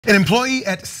An employee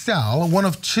at Cial, one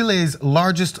of Chile's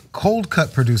largest cold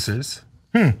cut producers,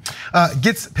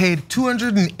 gets paid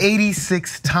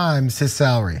 286 times his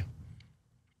salary.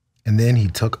 And then he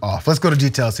took off. Let's go to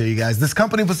details here, you guys. This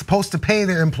company was supposed to pay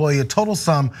their employee a total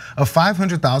sum of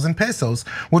 500,000 pesos,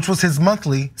 which was his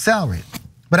monthly salary,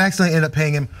 but actually ended up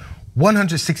paying him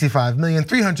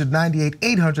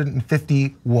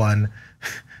 165,398,851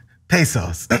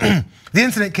 pesos. The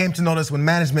incident came to notice when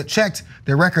management checked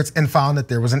their records and found that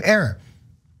there was an error.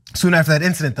 Soon after that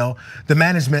incident though, the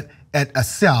management at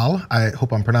Cial, I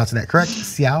hope I'm pronouncing that correct,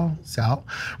 Cial,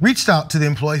 reached out to the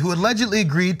employee who allegedly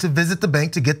agreed to visit the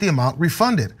bank to get the amount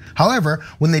refunded. However,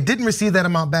 when they didn't receive that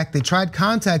amount back, they tried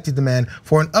contacting the man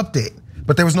for an update,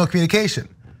 but there was no communication.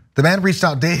 The man reached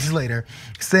out days later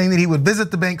saying that he would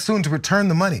visit the bank soon to return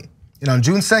the money. And on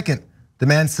June 2nd, the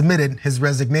man submitted his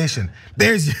resignation.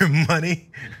 There's your money.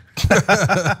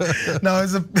 Now,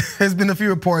 there's been a few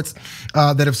reports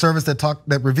that have surfaced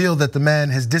that reveal that the man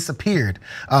has disappeared.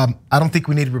 I don't think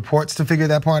we need reports to figure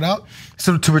that part out.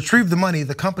 So to retrieve the money,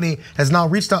 the company has now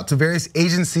reached out to various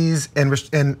agencies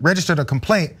and registered a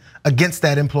complaint against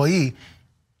that employee.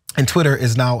 And Twitter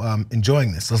is now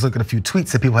enjoying this. Let's look at a few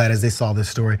tweets that people had as they saw this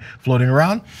story floating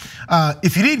around.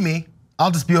 If you need me,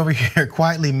 I'll just be over here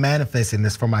quietly manifesting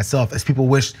this for myself as people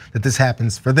wish that this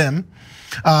happens for them.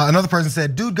 Another person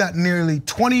said, dude got nearly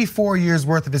 24 years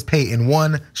worth of his pay in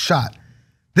one shot.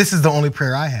 This is the only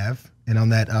prayer I have. And on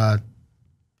that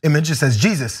image, it says,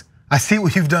 Jesus, I see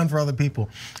what you've done for other people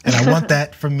and I want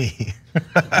that for me.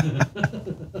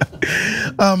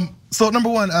 So number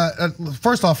one,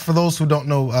 first off, for those who don't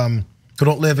know, who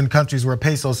don't live in countries where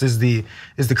pesos is the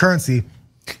currency.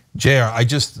 JR, I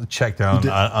just checked out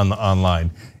on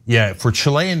online. Yeah, for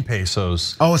Chilean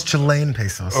pesos. Oh, it's Chilean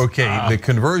pesos. Okay, the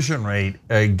conversion rate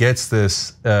gets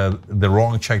this the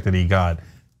wrong check that he got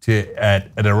to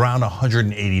at around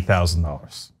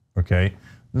 $180,000. Okay,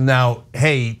 now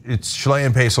hey, it's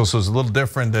Chilean pesos, so it's a little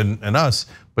different than us,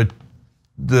 but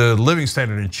the living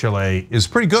standard in Chile is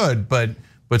pretty good, but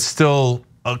still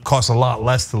costs a lot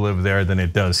less to live there than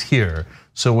it does here.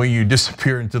 So when you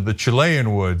disappear into the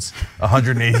Chilean woods,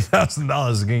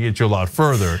 $180,000 is gonna get you a lot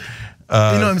further.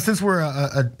 Since we're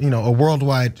a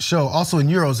worldwide show, also in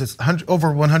euros, it's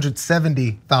over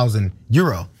 170,000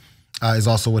 euro is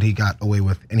also what he got away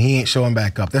with, and he ain't showing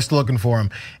back up. They're still looking for him.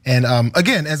 And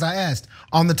again, as I asked,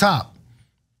 on the top,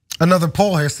 another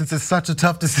poll here, since it's such a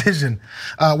tough decision.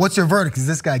 What's your verdict? Is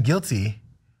this guy guilty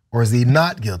or is he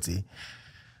not guilty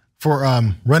for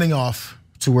running off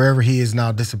to wherever he is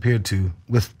now disappeared to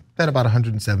with that about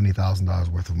 $170,000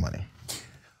 worth of money?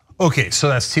 Okay, so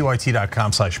that's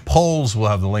tyt.com/polls. We'll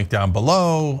have the link down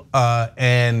below.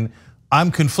 And I'm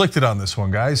conflicted on this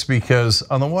one, guys, because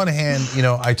on the one hand,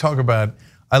 I talk about,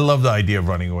 I love the idea of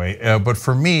running away, but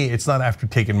for me, it's not after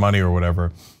taking money or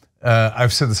whatever.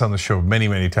 I've said this on the show many,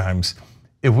 many times.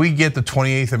 If we get the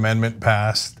 28th Amendment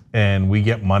passed and we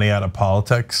get money out of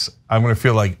politics, I'm gonna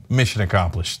feel like mission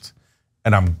accomplished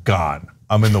and I'm gone.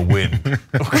 I'm in the wind,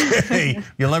 okay?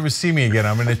 You'll never see me again,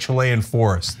 I'm in a Chilean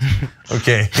forest,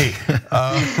 okay?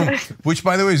 Which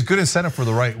by the way is good incentive for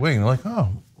the right wing. They're like, oh,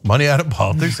 money out of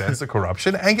politics, ends the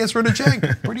corruption and gets rid of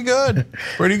Cenk. Pretty good,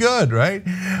 right?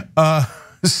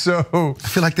 So I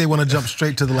feel like they want to jump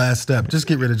straight to the last step. Just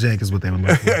get rid of Cenk is what they would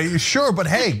like. Sure, but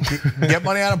hey, get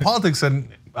money out of politics and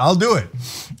I'll do it.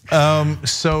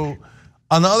 So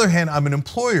on the other hand, I'm an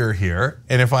employer here,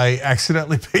 and if I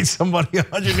accidentally paid somebody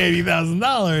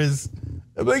 $180,000,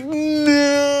 I'm like,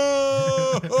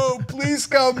 no, please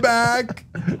come back,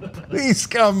 please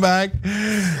come back.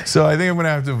 So I think I'm gonna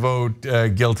have to vote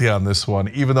guilty on this one,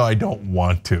 even though I don't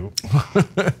want to.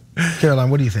 Caroline,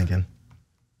 what are you thinking?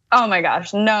 Oh my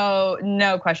gosh, no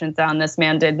questions down. This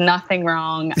man did nothing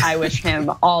wrong. I wish him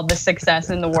all the success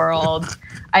in the world.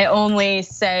 I only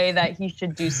say that he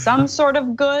should do some sort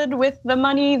of good with the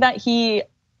money that he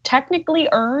technically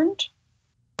earned.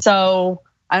 So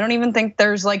I don't even think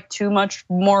there's like too much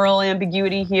moral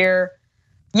ambiguity here.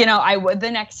 The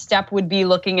next step would be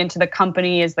looking into the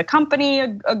company. Is the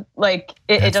company like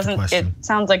it doesn't? It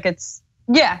sounds like it's.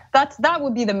 Yeah, that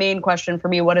would be the main question for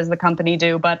me. What does the company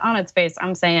do? But on its face,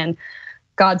 I'm saying,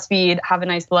 Godspeed, have a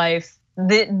nice life.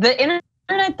 The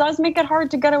internet does make it hard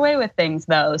to get away with things,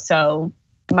 though. So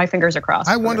my fingers are crossed.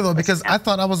 I wonder though, because I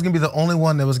thought I was gonna be the only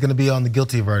one that was gonna be on the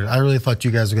guilty verdict. I really thought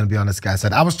you guys were gonna be on this guy's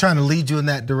side. I was trying to lead you in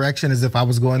that direction as if I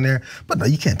was going there, but no,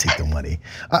 you can't take the money.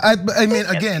 I mean,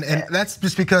 again, and that's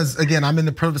just because, again, I'm in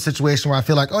the privileged situation where I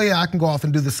feel like, oh yeah, I can go off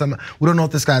and do this. We don't know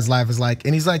what this guy's life is like,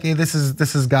 and he's like, hey, this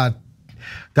is God.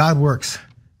 God works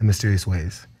in mysterious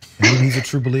ways. And maybe he's a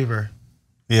true believer.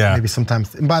 Yeah. Maybe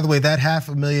sometimes. And by the way, that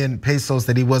 500,000 pesos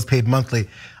that he was paid monthly,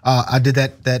 I did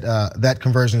that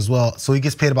conversion as well. So he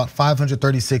gets paid about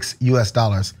 $536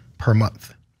 US per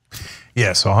month.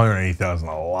 Yeah, so 180,000,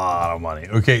 a lot of money.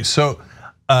 Okay, so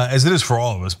as it is for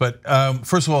all of us, but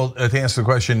first of all, to answer the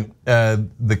question,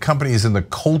 the company is in the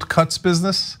cold cuts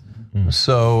business.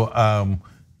 So,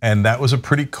 and that was a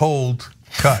pretty cold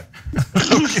cut.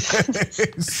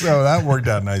 Okay, so that worked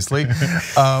out nicely.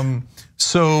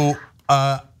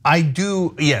 I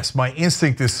do, yes, my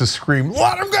instinct is to scream,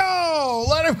 let him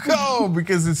go,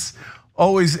 because it's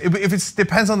always, if it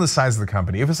depends on the size of the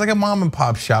company. If it's like a mom and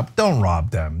pop shop, don't rob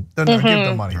them. Don't give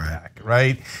the money back,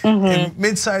 right? In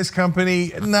mid-sized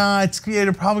company, nah,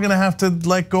 you're probably gonna have to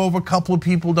let go of a couple of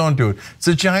people. Don't do it. It's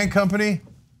a giant company.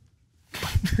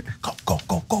 Go.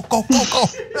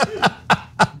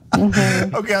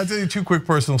 Okay, I'll tell you 2 quick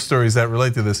personal stories that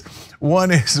relate to this.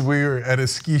 One is we were at a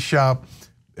ski shop,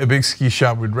 a big ski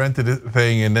shop. We'd rented a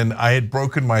thing, and then I had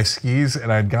broken my skis,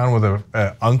 and I'd gone with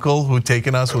an uncle who'd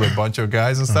taken us with a bunch of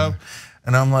guys and stuff.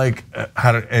 And I'm like,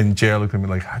 and JR looked at me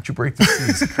like, how'd you break the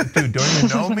skis? Dude, don't you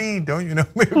know me? Don't you know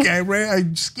me? Okay, I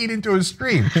skied into a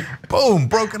stream. Boom,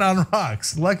 broken on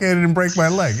rocks. Lucky I didn't break my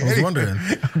leg. I was wondering.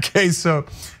 Okay, so,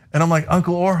 and I'm like,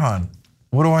 Uncle Orhan,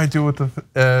 what do I do with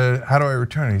the, how do I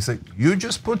return it? He's like, you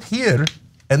just put here,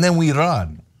 and then we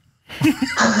run.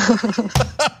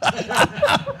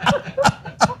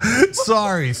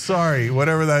 Sorry,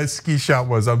 whatever that ski shop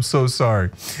was, I'm so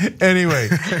sorry. Anyway,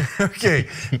 okay,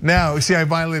 now, see, I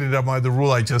violated the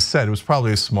rule I just said. It was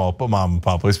probably a small mom and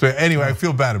pop place, but anyway, I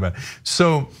feel bad about it.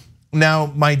 So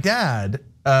now my dad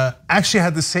actually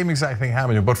had the same exact thing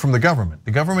happen to him, but from the government.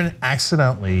 The government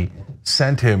accidentally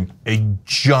sent him a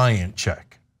giant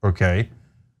check, okay?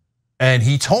 And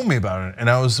he told me about it, and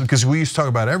I was, because we used to talk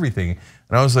about everything,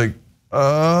 and I was like,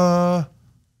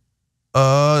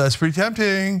 that's pretty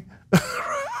tempting,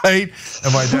 right?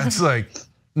 And my dad's like,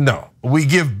 no, we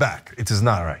give back. It is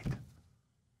not right.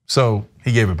 So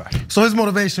he gave it back. So his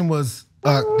motivation was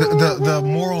the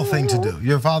moral thing to do.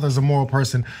 Your father's a moral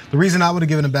person. The reason I would have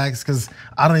given it back is because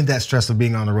I don't need that stress of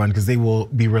being on the run, because they will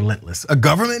be relentless. A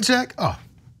government check? Oh,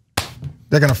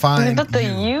 they're gonna find But the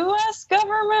US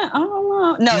government? I don't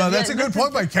know. No, that's a good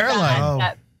point by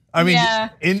Caroline. I mean,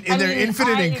 in their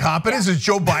infinite incompetence, is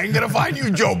Joe Biden gonna find you?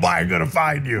 Joe Biden gonna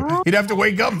find you. He'd have to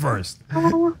wake up first.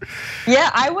 Yeah,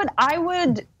 I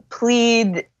would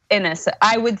plead innocent.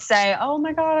 I would say, oh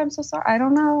my God, I'm so sorry. I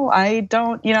don't know. I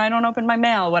don't open my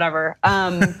mail, whatever.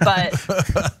 But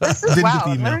this is, wow,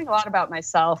 I'm learning a lot about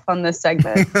myself on this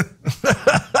segment.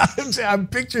 I'm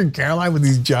picturing Caroline with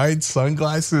these giant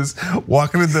sunglasses,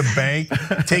 walking to the bank,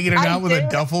 taking it out with a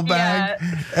duffel bag,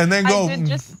 and then go. I did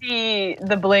just see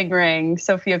the Bling Ring,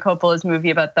 Sofia Coppola's movie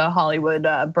about the Hollywood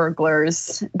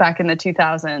burglars back in the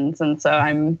 2000s, and so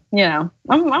I'm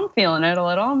feeling it a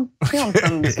little. I'm feeling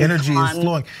some energy is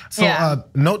flowing. So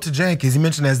note to Cenk, as he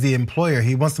mentioned, as the employer,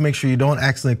 he wants to make sure you don't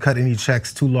accidentally cut any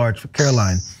checks too large for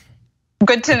Caroline.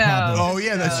 Good to know. Oh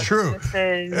yeah, that's true.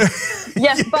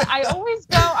 Yes, but I always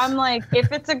go, I'm like,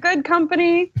 if it's a good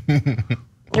company,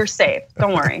 you're safe.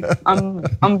 Don't worry,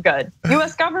 I'm good.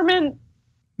 US government.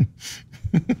 Never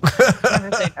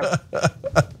say never.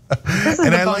 This is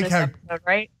the bonus episode,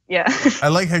 right? Yeah. I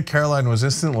like how Caroline was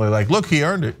instantly like, look, he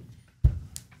earned it.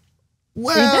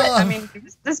 Well, he did. I mean, it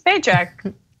was his paycheck.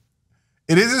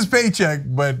 It is his paycheck,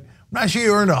 but I'm not sure he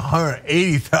earned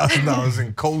 $180,000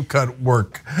 in cold cut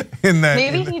work in that.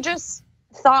 Maybe he just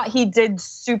thought he did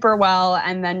super well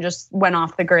and then just went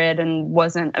off the grid and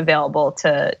wasn't available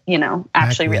to,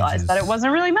 actually realize that it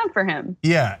wasn't really meant for him.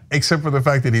 Yeah, except for the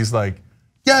fact that he's like,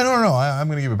 yeah, no, I'm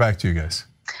gonna give it back to you guys.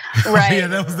 Right. Yeah,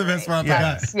 that was the best part.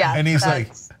 Yeah, and he's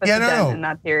like, yeah, no. In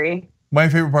that theory. My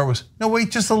favorite part was, no, wait,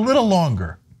 just a little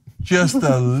longer. Just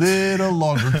a little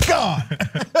longer. God.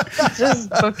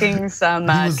 Just booking some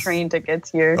train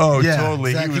tickets here. Oh, yeah,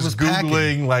 totally. Exactly. He was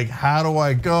Googling like, how do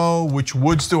I go? Which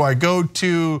woods do I go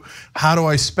to? How do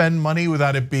I spend money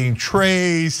without it being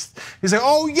traced? He's like,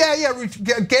 oh yeah,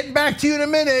 getting back to you in a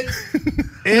minute.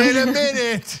 In a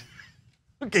minute.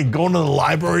 Okay, going to the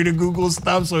library to Google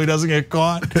stuff so he doesn't get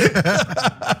caught. If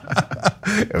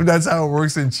that's how it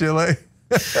works in Chile.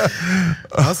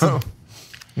 Awesome.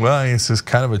 Well, this is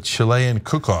kind of a Chilean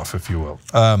cook-off, if you will.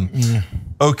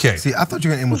 Okay. See, I thought you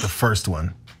were gonna end with the first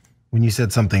one when you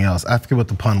said something else. I forget what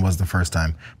the pun was the first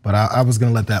time, but I was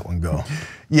gonna let that one go.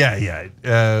 Yeah,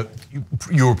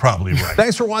 you were probably right.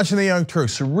 Thanks for watching The Young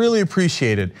Turks, really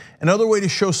appreciate it. Another way to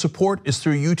show support is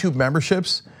through YouTube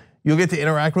memberships. You'll get to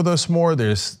interact with us more.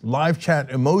 There's live chat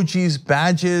emojis,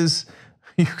 badges.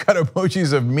 You've got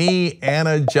emojis of me,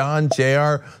 Anna, John,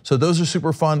 JR. So those are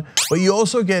super fun. But you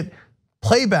also get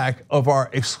playback of our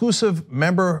exclusive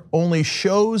member-only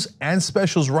shows and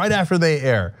specials right after they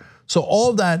air. So all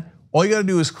of that, all you gotta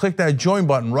do is click that join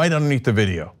button right underneath the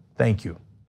video. Thank you.